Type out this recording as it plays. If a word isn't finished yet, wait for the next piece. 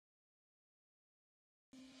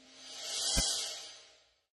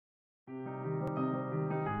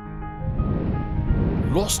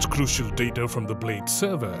lost crucial data from the Blade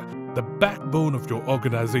server, the backbone of your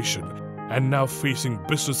organization, and now facing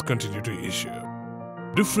business continuity issue.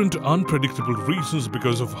 Different unpredictable reasons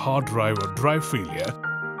because of hard drive or drive failure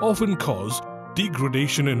often cause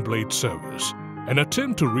degradation in Blade servers. An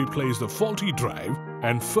attempt to replace the faulty drive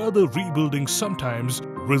and further rebuilding sometimes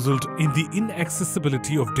result in the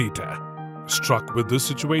inaccessibility of data. Struck with this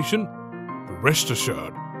situation? Rest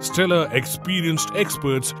assured, Stellar experienced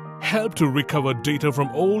experts help to recover data from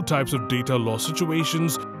all types of data loss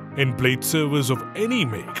situations in Blade servers of any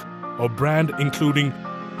make or brand, including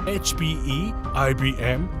HPE,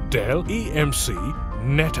 IBM, Dell, EMC,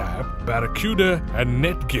 NetApp, Barracuda, and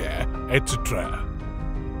Netgear, etc.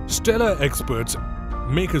 Stellar experts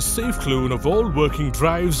make a safe clone of all working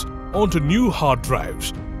drives onto new hard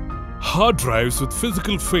drives. Hard drives with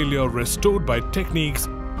physical failure restored by techniques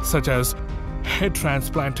such as head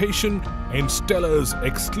transplantation in Stellar's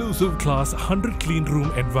exclusive Class 100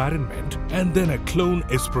 cleanroom environment, and then a clone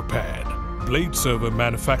is prepared. Blade server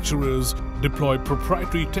manufacturers deploy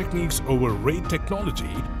proprietary techniques over RAID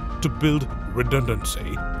technology to build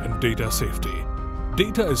redundancy and data safety.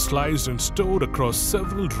 Data is sliced and stored across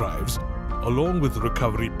several drives along with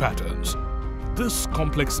recovery patterns. This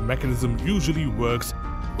complex mechanism usually works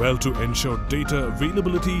well to ensure data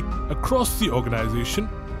availability across the organization.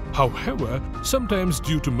 However, sometimes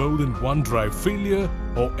due to more than one drive failure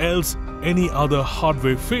or else any other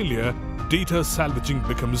hardware failure, data salvaging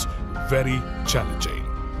becomes very challenging.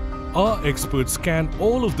 Our experts scan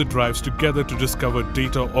all of the drives together to discover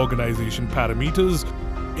data organization parameters,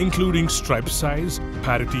 including stripe size,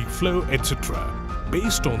 parity flow, etc.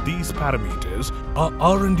 Based on these parameters, our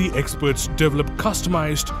R&D experts develop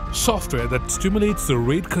customized software that stimulates the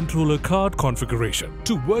RAID controller card configuration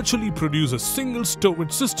to virtually produce a single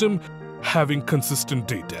storage system having consistent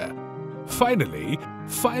data. Finally,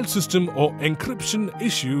 file system or encryption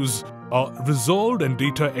issues are resolved and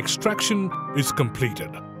data extraction is completed.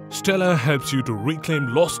 Stellar helps you to reclaim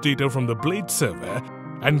lost data from the Blade server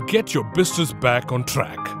and get your business back on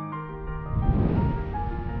track.